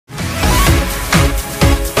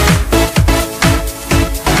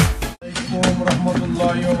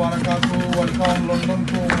warahmatullahi wabarakatuh. Welcome London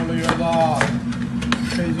to Moulvibazar.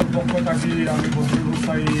 Page pokko taki ami Bashir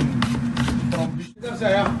Hussain from किधर से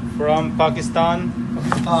आया? From Pakistan.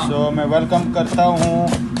 So मैं welcome करता हूँ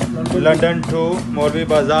लंदन टू मौलवी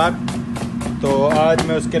बाज़ार। तो आज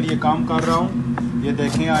मैं उसके लिए काम कर रहा हूँ। ये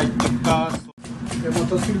देखें आज टिक्का।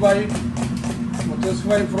 मुतसिर भाई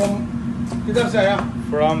from किधर से आया?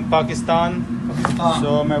 From Pakistan.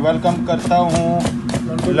 So मैं वेलकम करता हूँ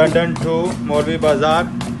लंदन टू मौलवी बाज़ार।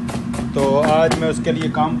 तो आज मैं उसके लिए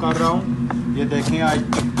काम कर रहा हूँ। ये देखें आज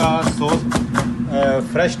tikka sauce,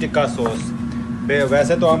 fresh tikka sauce.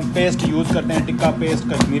 वैसे तो हम पेस्ट यूज़ करते हैं, टिक्का पेस्ट,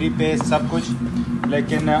 कश्मीरी पेस्ट, सब कुछ,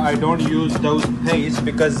 लेकिन I don't use those paste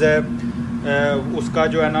because उसका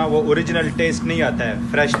जो है ना वो ओरिजिनल टेस्ट नहीं आता है,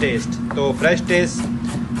 फ्रेश टेस्ट। तो फ्रेश टेस्ट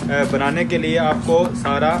बनाने के लिए आपको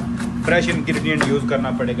सारा फ्रेश इंग्रेडिएंट यूज़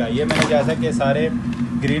करना पड़ेगा। ये मैंने जैसा कि सारे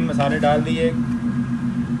ग्रीन मसाले डाल दिए।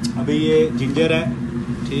 अभी ये जिंजर है,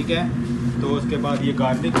 ठीक है। तो उसके बाद ये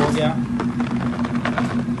गार्लिक हो गया,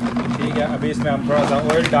 ठीक है। अभी इसमें हम थोड़ा सा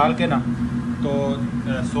ऑयल डाल के ना, तो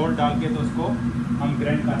सोल्ट डाल के तो उसको हम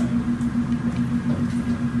ग्राइंड कर लेंगे।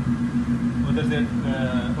 उधर से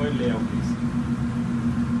ऑयल ले आओ प्लीज़।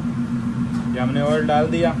 ये हमने ऑयल डाल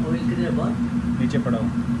दिया, नीचे पड़ा हो।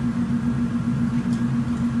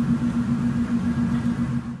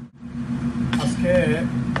 আজকে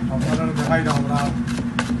আপনারা দেখাই না আমরা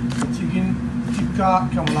চিকেন টিক্কা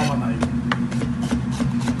কেমন বানাই।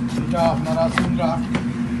 এটা আপনারা চিংড়া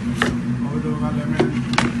লেমন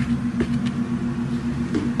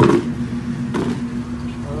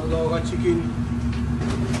চিকেন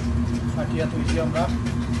কাটিয়া তুলছি আমরা।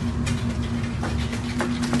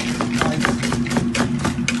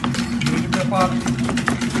 মিল পেপার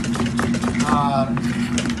আর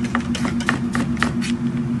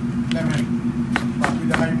লেমন বাকি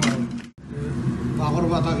দেখাই বাঘর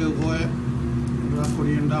বাতাকে কয় আমরা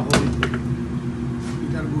কোরিয়ানটা করি।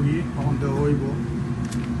 এটার গুড়ি এখন দেওয়া হইব।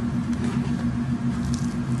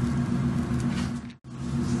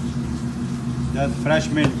 फ्रेश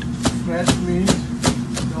मिंट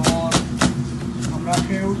और আমরা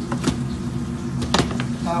কেউ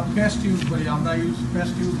পেস্ট ইউজ করি, আমরা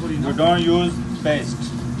পেস্ট ইউজ করি না। We don't use paste,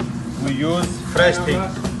 we use fresh thing.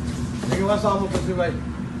 एक बार साहब मुतसिर भाई,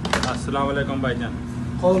 अस्सलाम वालेकुम भाईजान।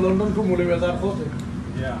 खो लंदन को मौलवीबाजार खोते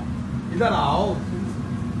या इधर आओ।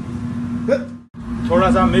 थोड़ा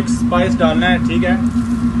सा मिक्स स्पाइस डालना है, ठीक है।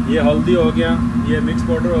 ये हल्दी हो गया, ये मिक्स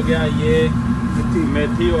पाउडर हो गया, ये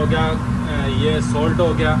मेथी हो गया, ये सॉल्ट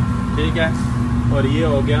हो गया, ठीक है। और ये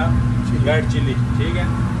हो गया रेड चिली, ठीक है।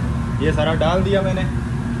 ये सारा डाल दिया मैंने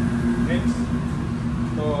मिक्स।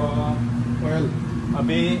 तो ऑयल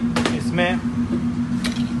अभी इसमें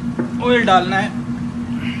ऑयल डालना है।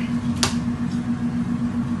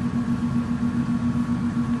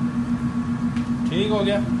 ठीक हो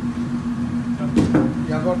गया।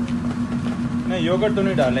 यागर्ट नहीं, योगर्ट तो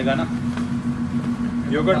नहीं डालेगा ना।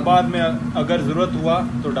 योगर्ट बाद में अगर ज़रूरत हुआ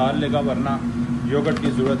तो डाल लेगा, वरना योगर्ट की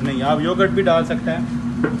ज़रूरत नहीं। आप योगर्ट भी डाल सकते हैं।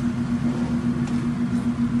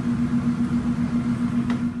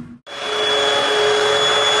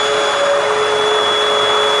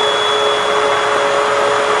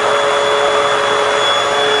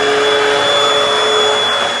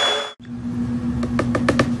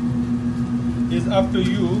 It's up to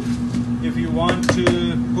you. If you want to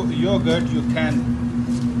put yogurt, you can,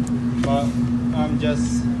 but I'm just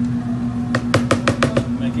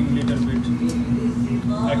making little bit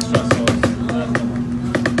extra sauce. That's the one.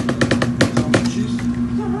 some cheese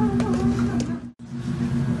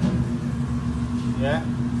Yeah.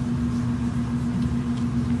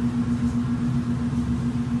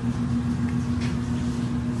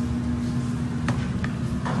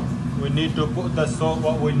 We need to put the salt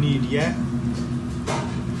what we need, yeah.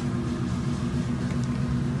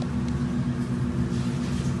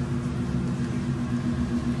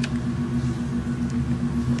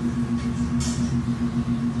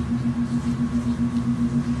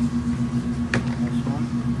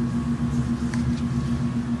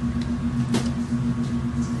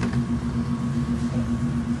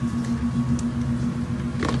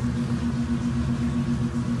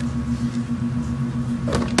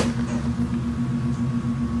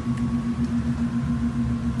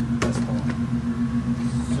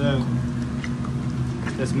 So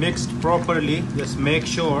just mixed properly. Just make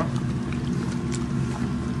sure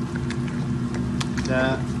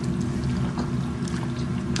that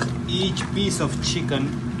each piece of chicken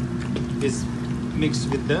is mixed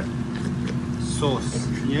with the sauce,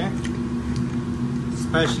 yeah,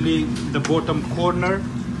 especially the bottom corner.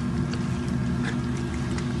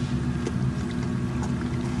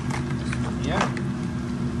 Yeah,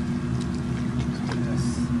 yes.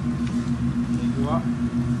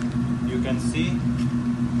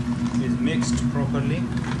 ghee is mixed properly.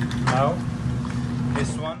 Now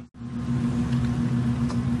this one.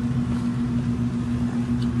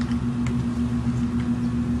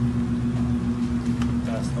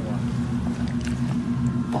 That's the one.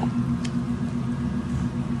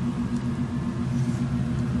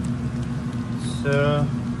 So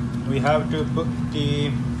we have to put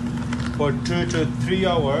for 2 to 3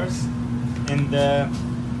 hours in the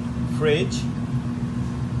fridge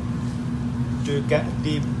to get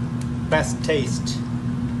the best taste.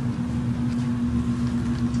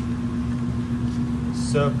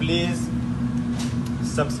 So please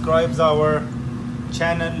subscribe our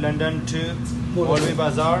channel London to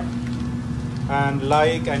Moulvibazar and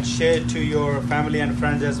like and share to your family and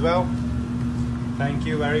friends as well. Thank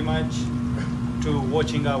you very much to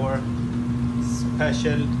watching our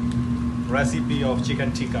special recipe of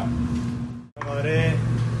chicken tikka. हमारे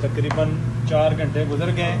तकरीबन 4 घंटे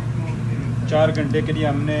गुजर गए। 4 घंटे के लिए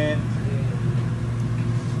हमने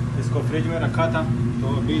इसको फ्रिज में रखा था,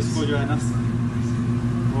 तो अभी इसको जो है ना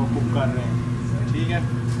वो कुक कर रहे हैं। ठीक है,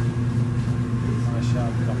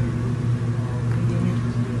 माशाअल्लाह।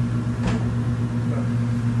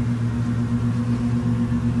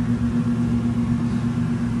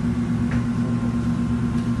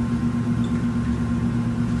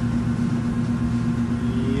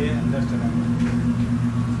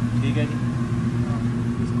 ठीक है जी,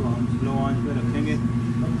 इसको हम स्लो आंच पे रखेंगे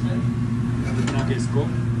जितना कि इसको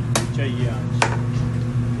चाहिए आंच।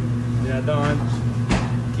 ज़्यादा आंच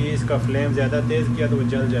की इसका फ्लेम ज़्यादा तेज़ किया तो वो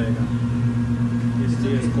जल जाएगा,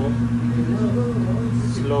 इसलिए इसको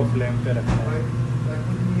स्लो फ्लेम पे रखना है।